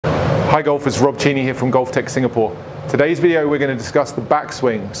Hi golfers, Rob Cheney here from GOLFTEC Singapore. Today's video we're going to discuss the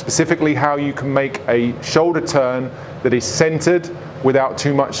backswing, specifically how you can make a shoulder turn that is centered without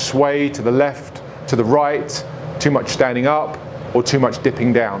too much sway to the left, to the right, too much standing up, or too much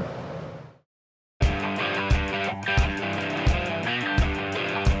dipping down.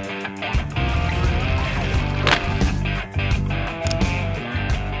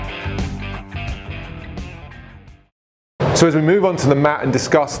 So as we move on to the mat and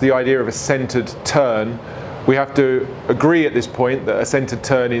discuss the idea of a centered turn, we have to agree at this point that a centered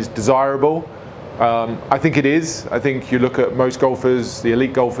turn is desirable. I think it is. I think you look at most golfers, the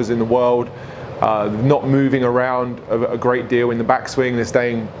elite golfers in the world, not moving around a great deal in the backswing. They're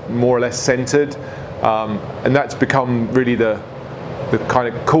staying more or less centered. And that's become really the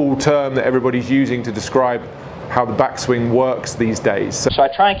kind of cool term that everybody's using to describe how the backswing works these days. So I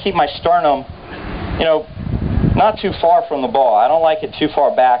try and keep my sternum, not too far from the ball. I don't like it too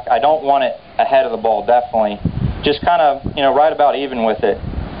far back. I don't want it ahead of the ball, definitely. Just kind of, right about even with it.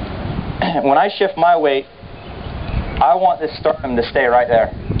 When I shift my weight, I want this sternum to stay right there.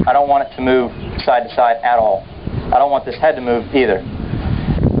 I don't want it to move side to side at all. I don't want this head to move either.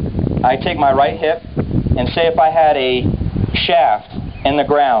 I take my right hip, and say if I had a shaft in the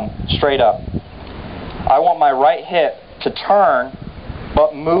ground, straight up, I want my right hip to turn,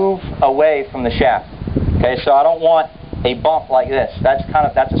 but move away from the shaft. Okay, so I don't want a bump like this. That's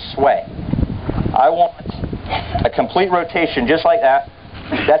a sway. I want a complete rotation just like that.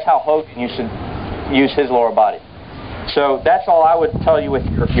 That's how Hogan used to use his lower body. So that's all I would tell you with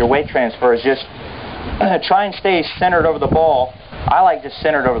your weight transfer is just try and stay centered over the ball. I like just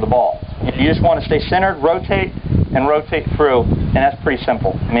centered over the ball. If you just want to stay centered, rotate and rotate through, and that's pretty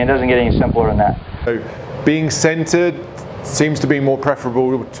simple. I mean, it doesn't get any simpler than that. So being centered seems to be more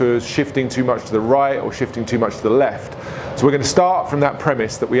preferable to shifting too much to the right or shifting too much to the left. So we're going to start from that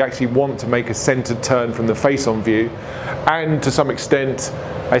premise that we actually want to make a centered turn from the face-on view, and to some extent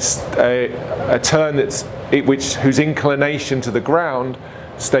a turn whose inclination to the ground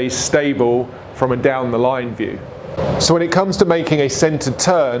stays stable from a down the line view. So when it comes to making a centered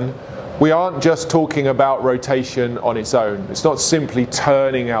turn, we aren't just talking about rotation on its own. It's not simply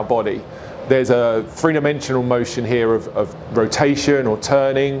turning our body. There's a three-dimensional motion here of rotation or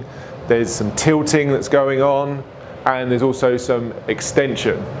turning. There's some tilting that's going on, and there's also some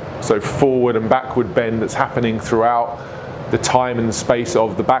extension, so forward and backward bend that's happening throughout the time and the space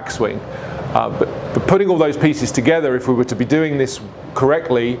of the backswing. But putting all those pieces together, if we were to be doing this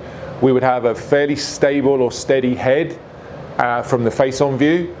correctly, we would have a fairly stable or steady head from the face-on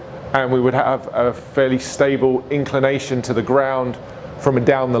view, and we would have a fairly stable inclination to the ground from a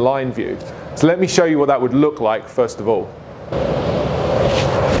down the line view. So let me show you what that would look like first of all.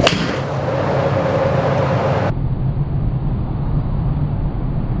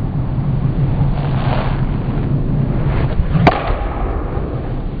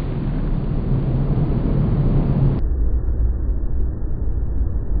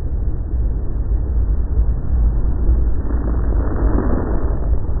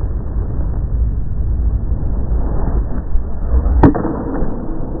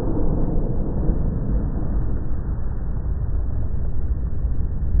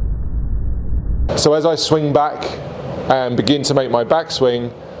 So as I swing back and begin to make my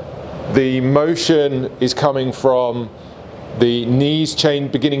backswing, the motion is coming from the knees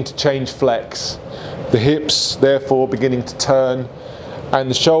beginning to change flex, the hips therefore beginning to turn, and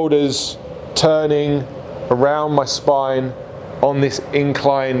the shoulders turning around my spine on this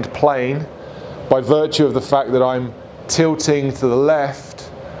inclined plane by virtue of the fact that I'm tilting to the left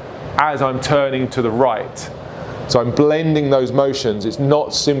as I'm turning to the right. So I'm blending those motions. It's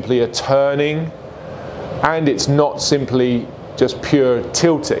not simply a turning, and it's not simply just pure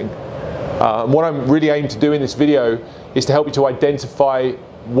tilting. What I'm really aiming to do in this video is to help you to identify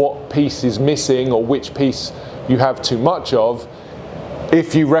what piece is missing or which piece you have too much of,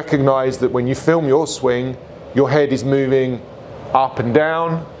 if you recognize that when you film your swing, your head is moving up and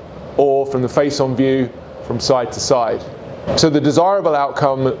down, or from the face-on view, from side to side. So the desirable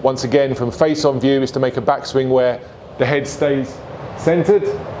outcome, once again, from face-on view is to make a backswing where the head stays centered,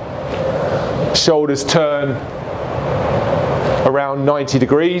 shoulders turn around 90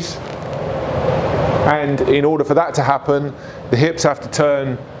 degrees, and in order for that to happen, the hips have to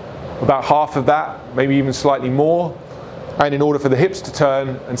turn about half of that, maybe even slightly more, and in order for the hips to turn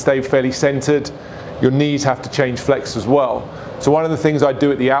and stay fairly centered, your knees have to change flex as well. So one of the things I do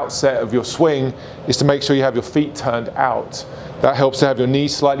at the outset of your swing is to make sure you have your feet turned out. That helps to have your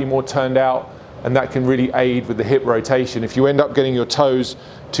knees slightly more turned out, and that can really aid with the hip rotation. If you end up getting your toes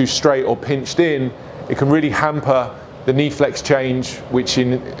too straight or pinched in, it can really hamper the knee flex change, which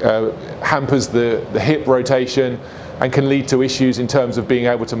hampers the hip rotation and can lead to issues in terms of being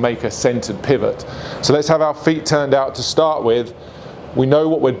able to make a centered pivot. So let's have our feet turned out to start with. We know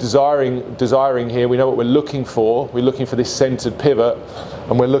what we're desiring here. We know what we're looking for. We're looking for this centered pivot,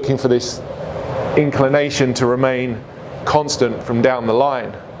 and we're looking for this inclination to remain constant from down the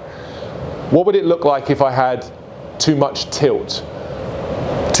line. What would it look like if I had too much tilt?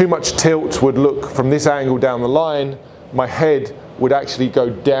 Too much tilt would look from this angle down the line, my head would actually go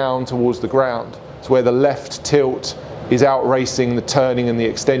down towards the ground. It's where the left tilt is outracing the turning and the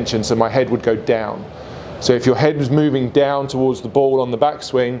extension, so my head would go down. So if your head was moving down towards the ball on the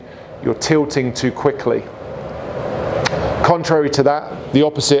backswing, you're tilting too quickly. Contrary to that, the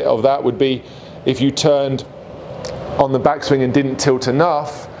opposite of that would be if you turned on the backswing and didn't tilt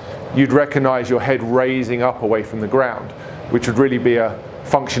enough, you'd recognize your head raising up away from the ground, which would really be a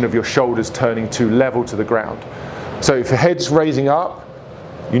function of your shoulders turning too level to the ground. So if your head's raising up,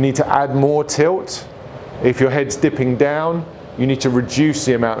 you need to add more tilt. If your head's dipping down, you need to reduce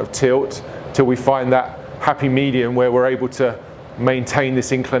the amount of tilt till we find that happy medium where we're able to maintain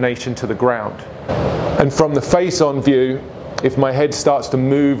this inclination to the ground. And from the face-on view, if my head starts to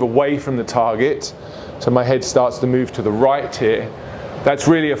move away from the target, so my head starts to move to the right here, that's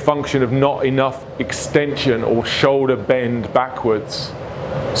really a function of not enough extension or shoulder bend backwards.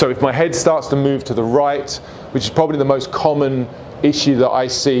 So if my head starts to move to the right, which is probably the most common issue that I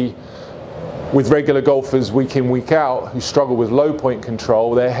see with regular golfers week in, week out, who struggle with low point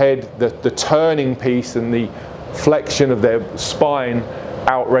control, their head, the turning piece and the flexion of their spine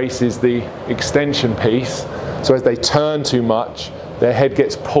outraces the extension piece. So as they turn too much, their head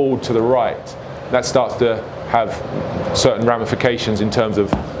gets pulled to the right. That starts to have certain ramifications in terms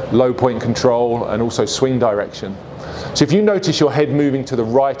of low point control and also swing direction. So if you notice your head moving to the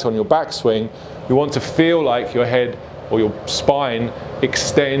right on your backswing, you want to feel like your head or your spine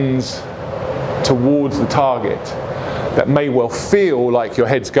extends towards the target. That may well feel like your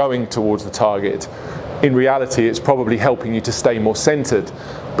head's going towards the target. In reality, it's probably helping you to stay more centered,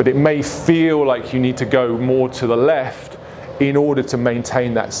 but it may feel like you need to go more to the left in order to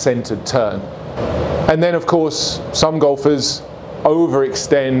maintain that centered turn. And then of course, some golfers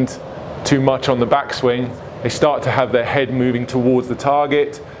overextend too much on the backswing. They start to have their head moving towards the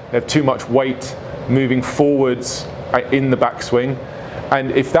target. They have too much weight moving forwards in the backswing.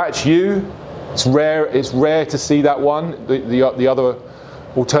 And if that's you, it's rare to see that one. The other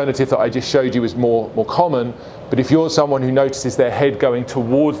alternative that I just showed you is more common. But if you're someone who notices their head going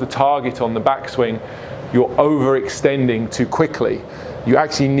towards the target on the backswing, you're overextending too quickly. You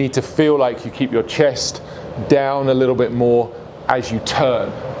actually need to feel like you keep your chest down a little bit more as you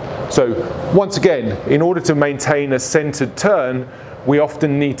turn. So once again, in order to maintain a centered turn, we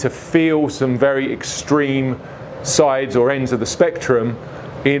often need to feel some very extreme sides or ends of the spectrum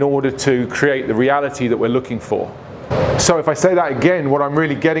in order to create the reality that we're looking for. So if I say that again, what I'm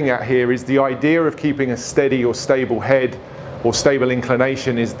really getting at here is the idea of keeping a steady or stable head or stable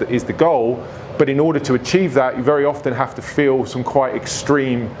inclination is the goal. But in order to achieve that, you very often have to feel some quite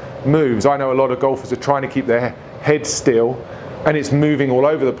extreme moves. I know a lot of golfers are trying to keep their head still and it's moving all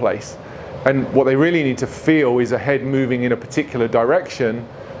over the place. And what they really need to feel is a head moving in a particular direction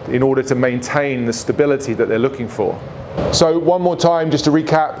in order to maintain the stability that they're looking for. So one more time, just to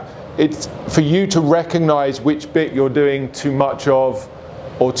recap, it's for you to recognize which bit you're doing too much of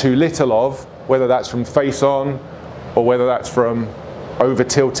or too little of, whether that's from face on or whether that's from over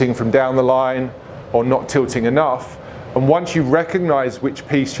tilting from down the line or not tilting enough. And once you recognize which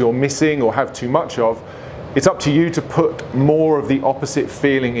piece you're missing or have too much of, it's up to you to put more of the opposite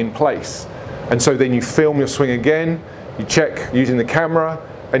feeling in place. And so then you film your swing again, you check using the camera,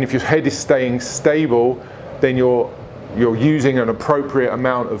 and if your head is staying stable, then you're using an appropriate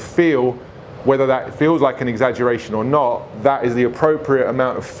amount of feel. Whether that feels like an exaggeration or not, that is the appropriate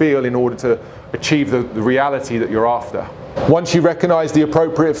amount of feel in order to achieve the reality that you're after. Once you recognize the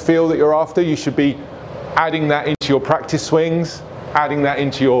appropriate feel that you're after, you should be adding that into your practice swings, adding that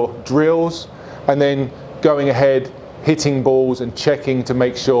into your drills, and then going ahead, hitting balls and checking to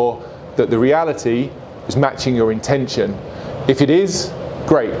make sure that the reality is matching your intention. If it is,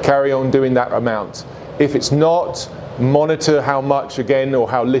 great, carry on doing that amount. If it's not, monitor how much again or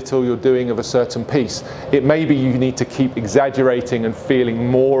how little you're doing of a certain piece. It may be you need to keep exaggerating and feeling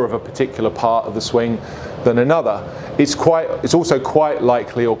more of a particular part of the swing than another. It's also quite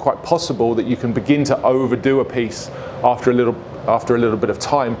likely or quite possible that you can begin to overdo a piece after a little bit of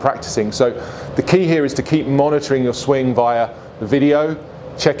time practicing. So the key here is to keep monitoring your swing via the video,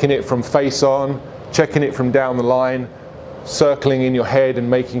 checking it from face on, checking it from down the line, circling in your head and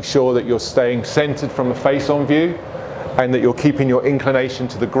making sure that you're staying centered from a face on view. and that you're keeping your inclination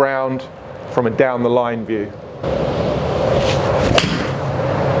to the ground from a down the line view.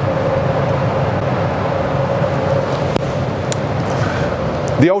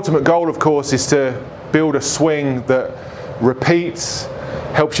 The ultimate goal, of course, is to build a swing that repeats,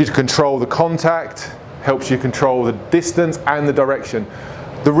 helps you to control the contact, helps you control the distance and the direction.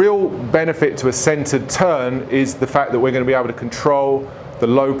 The real benefit to a centered turn is the fact that we're going to be able to control the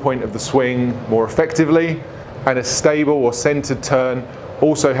low point of the swing more effectively, and a stable or centered turn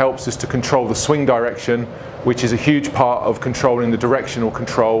also helps us to control the swing direction, which is a huge part of controlling the directional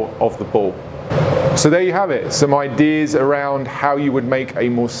control of the ball. So there you have it, some ideas around how you would make a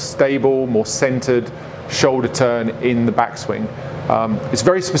more stable, more centered shoulder turn in the backswing. It's a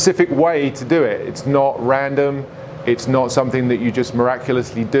very specific way to do it. It's not random, it's not something that you just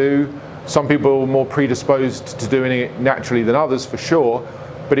miraculously do. Some people are more predisposed to doing it naturally than others, for sure,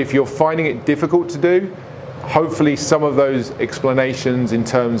 but if you're finding it difficult to do, hopefully some of those explanations in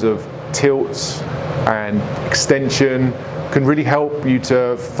terms of tilts and extension can really help you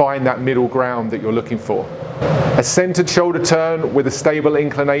to find that middle ground that you're looking for. A centered shoulder turn with a stable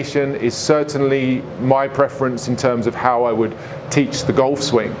inclination is certainly my preference in terms of how I would teach the golf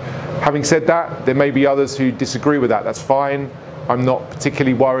swing. Having said that, there may be others who disagree with that. That's fine. I'm not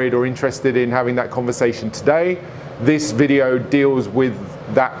particularly worried or interested in having that conversation today. This video deals with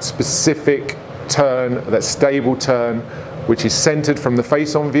that specific turn, that stable turn, which is centered from the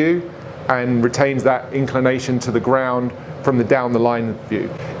face-on view and retains that inclination to the ground from the down the line view.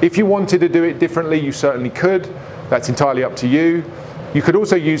 If you wanted to do it differently, you certainly could. That's entirely up to you. You could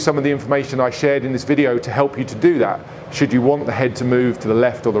also use some of the information I shared in this video to help you to do that. Should you want the head to move to the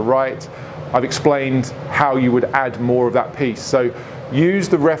left or the right, I've explained how you would add more of that piece. So use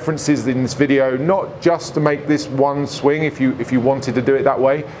the references in this video, not just to make this one swing if you wanted to do it that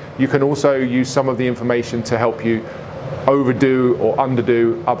way. You can also use some of the information to help you overdo or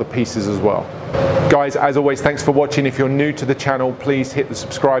underdo other pieces as well. Guys, as always, thanks for watching. If you're new to the channel, please hit the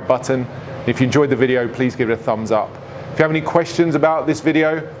subscribe button. If you enjoyed the video, please give it a thumbs up. If you have any questions about this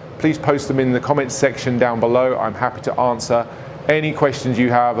video, please post them in the comments section down below. I'm happy to answer any questions you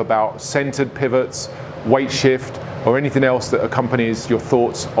have about centered pivots, weight shift, or anything else that accompanies your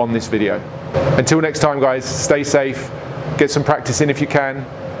thoughts on this video. Until next time, guys, stay safe, get some practice in if you can,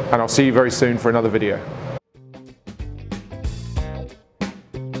 and I'll see you very soon for another video.